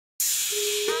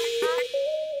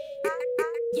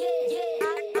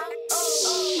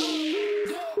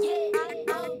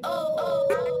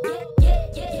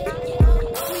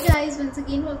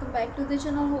Back to the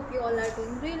channel. Hope you all are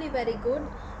doing really very good.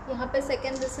 यहाँ पे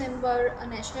 2 दिसंबर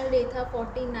national day था,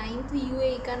 49th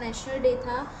UAE का national day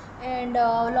था and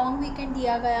long weekend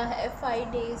दिया गया है। 5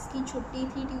 डेज़ की छुट्टी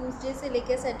थी ट्यूसडे से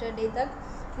लेकर सैटरडे तक,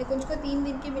 लेकिन उसको 3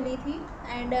 दिन की मिली थी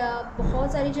एंड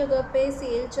बहुत सारी जगह पे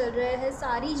सेल चल रहा है।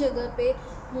 सारी जगह पे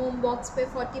होम बॉक्स पे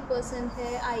 40%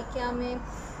 है, आईकिया में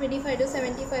 25 to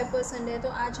 75% है। तो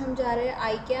आज हम जा रहे हैं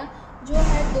आईकिया जो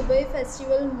है दुबई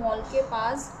फेस्टिवल मॉल के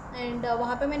पास एंड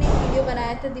वहाँ पे मैंने एक वीडियो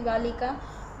बनाया था दिवाली का,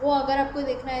 वो अगर आपको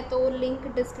देखना है तो लिंक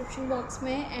डिस्क्रिप्शन बॉक्स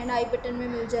में एंड आई बटन में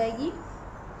मिल जाएगी।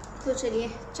 तो चलिए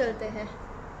चलते हैं।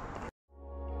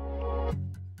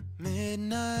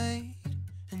 Midnight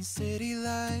and city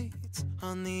lights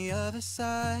on the other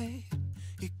side.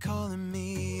 You're calling me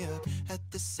up at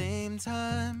the same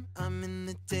time. I'm in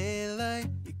the daylight.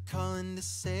 You're calling to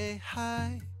say hi,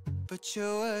 but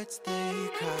your words they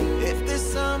cry. If there's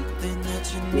something that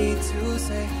you need to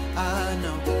say, I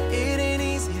know it ain't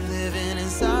easy living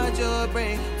inside your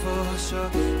brain for sure.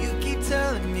 You keep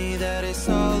telling me that it's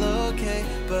all okay,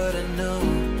 but I know,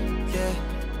 yeah,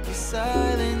 your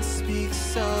silence speaks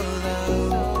so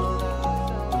loud.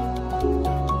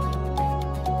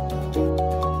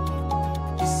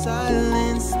 Your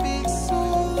silence speaks so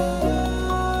loud,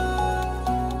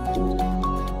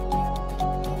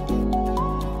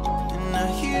 and I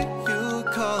hear you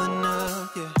calling out,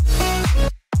 yeah.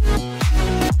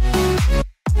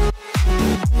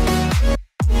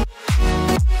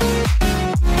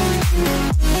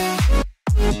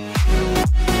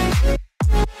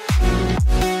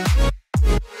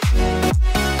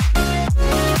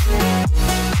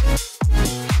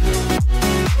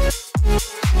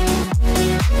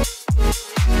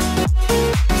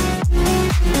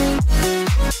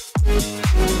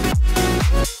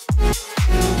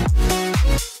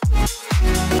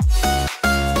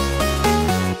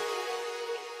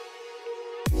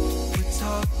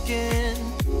 Talking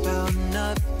about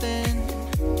nothing,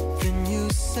 then you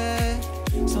said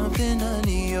something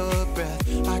under your breath.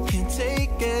 I can't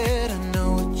take it, I know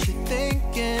what you're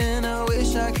thinking. I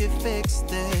wish I could fix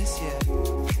this, yeah.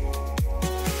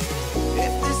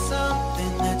 If there's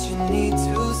something that you need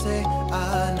to say, I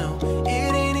know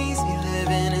it ain't easy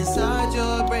living inside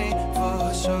your brain for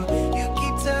sure. You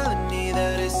keep telling me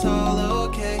that it's all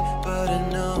okay, but I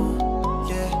know,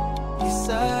 yeah, your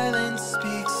silence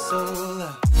speaks so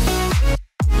loud.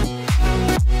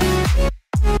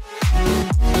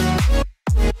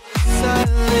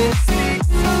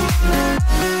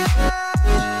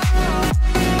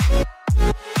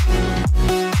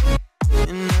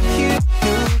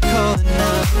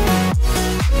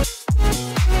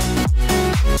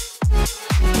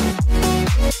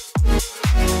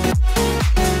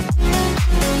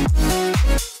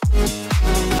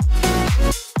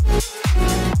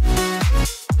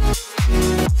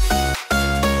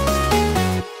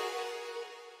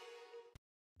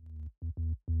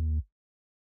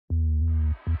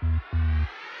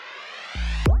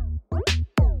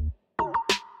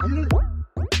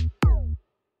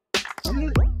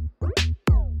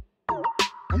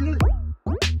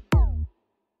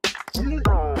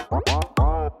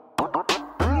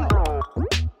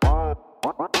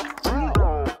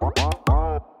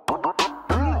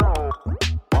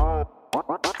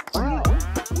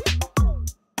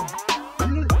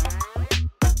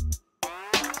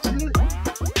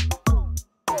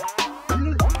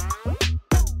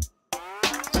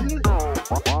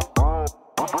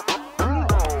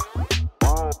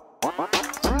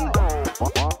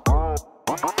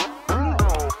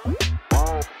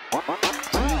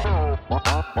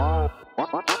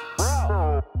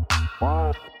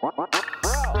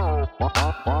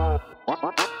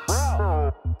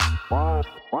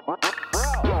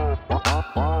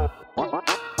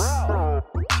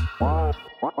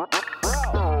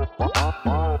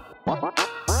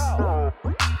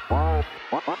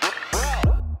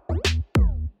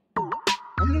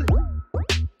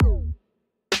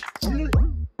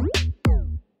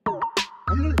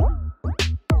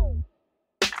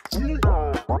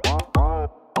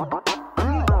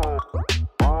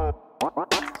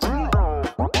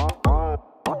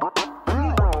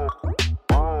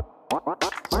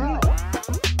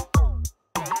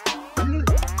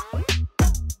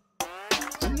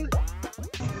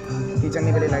 Kitchen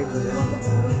के लिए light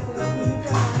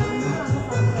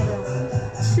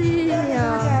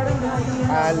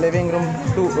living room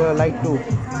 2 light 2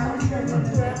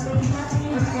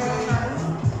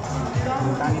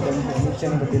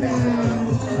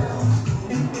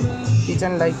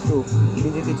 kitchen light 2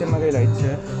 बीजी kitchen में कई light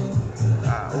है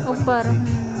ऊपर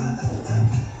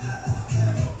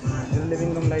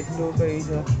living room light 2 कई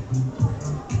जो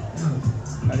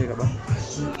लगेगा बा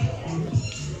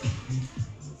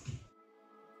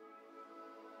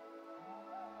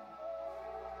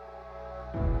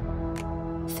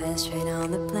Fast train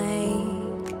on the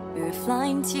plane, we were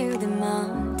flying to the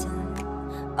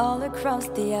mountain, all across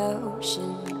the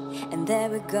ocean, and there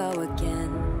we go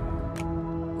again.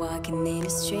 Walking in the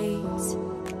streets,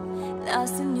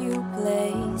 lost in new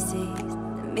places,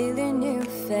 a million new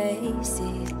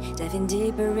faces, diving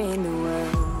deeper in the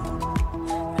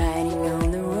world, riding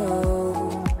on the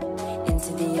road,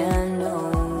 into the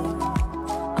unknown,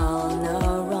 all on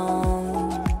our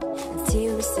own,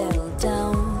 until we settle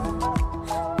down.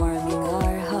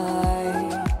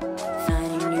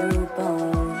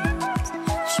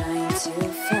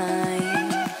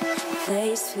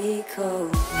 We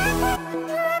go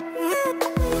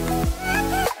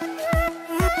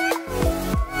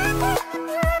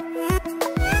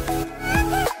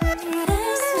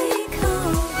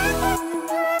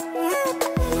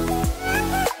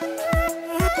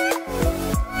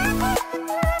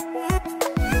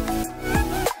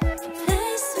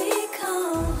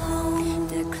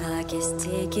The clock is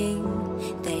ticking.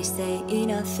 They say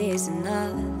enough is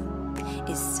enough.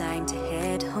 It's time to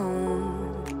head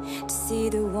home. See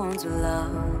the ones we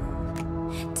love.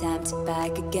 Time to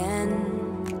back again,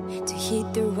 to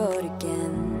hit the road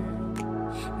again.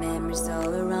 Memories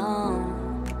all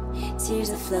around, tears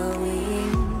are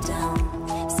flowing down.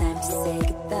 It's time to say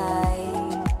goodbye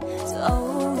to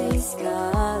all these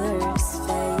colors,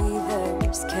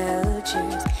 flavors,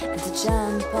 cultures, and to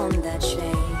jump on that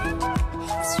train.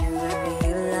 It's true, I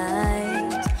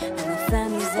realize that my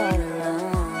family's all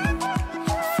around.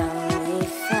 I finally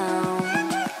found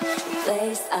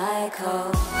place I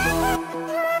call home.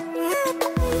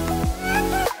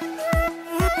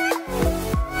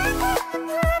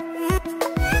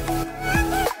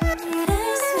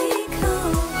 As we go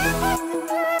home.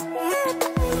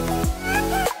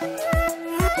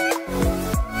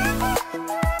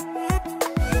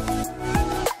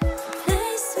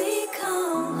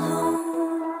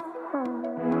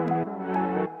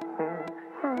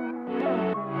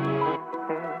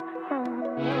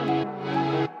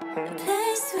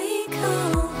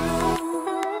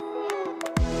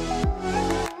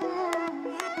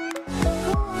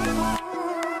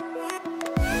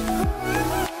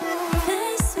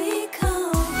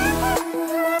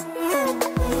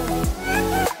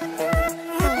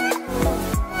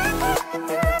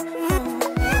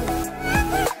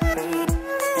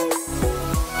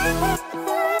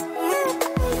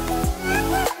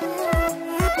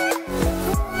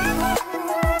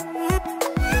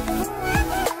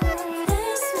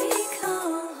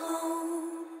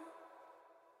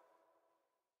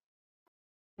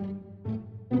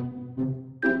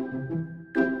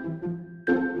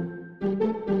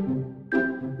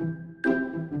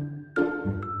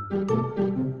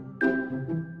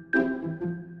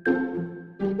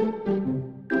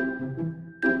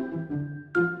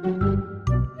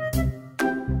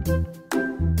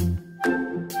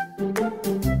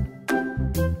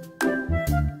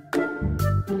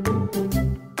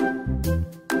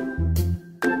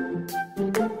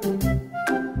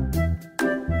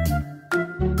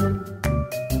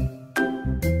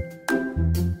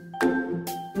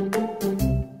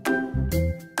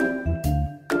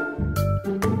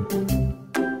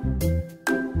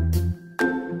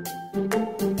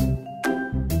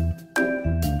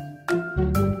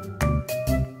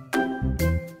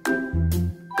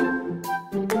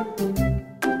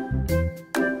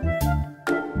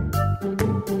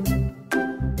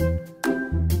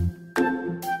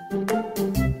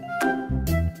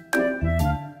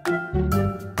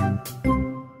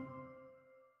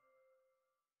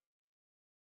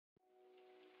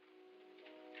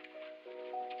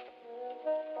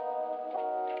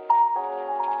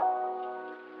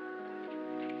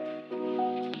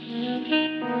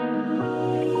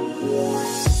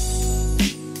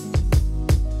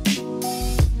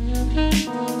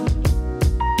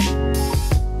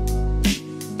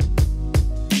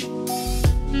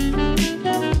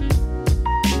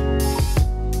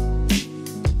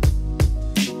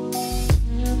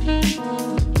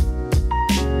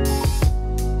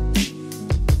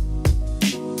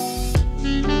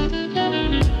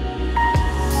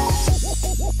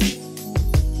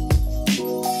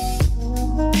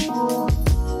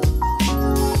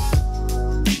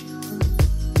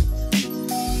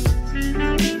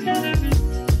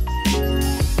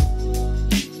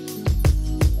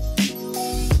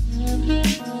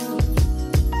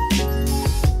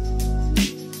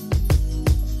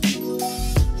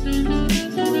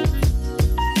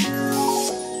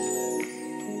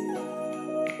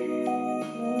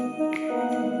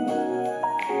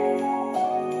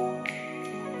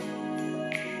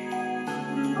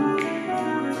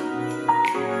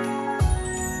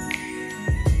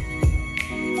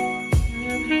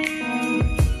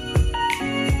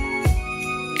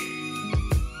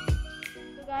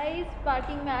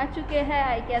 चुके हैं,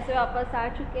 IKEA से वापस आ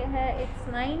चुके हैं। It's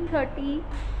 9:30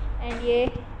 and ये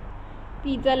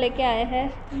pizza लेके आए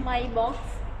हैं माई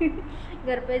बॉक्स।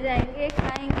 घर पे जाएंगे,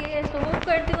 खाएंगे। तो होप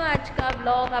करती हूँ आज का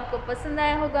ब्लॉग आपको पसंद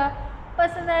आया होगा।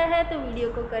 पसंद आया है तो वीडियो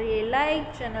को करिए लाइक,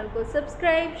 चैनल को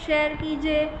सब्सक्राइब, शेयर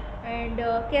कीजिए। एंड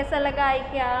कैसा लगा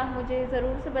IKEA मुझे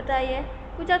ज़रूर से बताइए।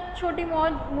 कुछ छोटी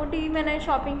मोटी मैंने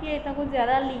शॉपिंग की, इतना कुछ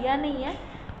ज़्यादा लिया नहीं है,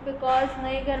 बिकॉज़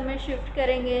नए घर में शिफ्ट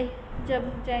करेंगे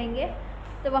जब जाएंगे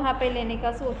तो वहाँ पे लेने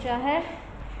का सोचा है।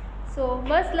 सो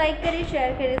बस लाइक करिए,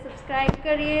 शेयर करिए, सब्सक्राइब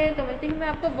करिए। तो मिलती हूँ मैं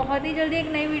आपको बहुत ही जल्दी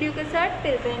एक नई वीडियो के साथ।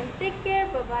 Till then take care,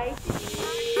 bye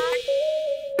bye.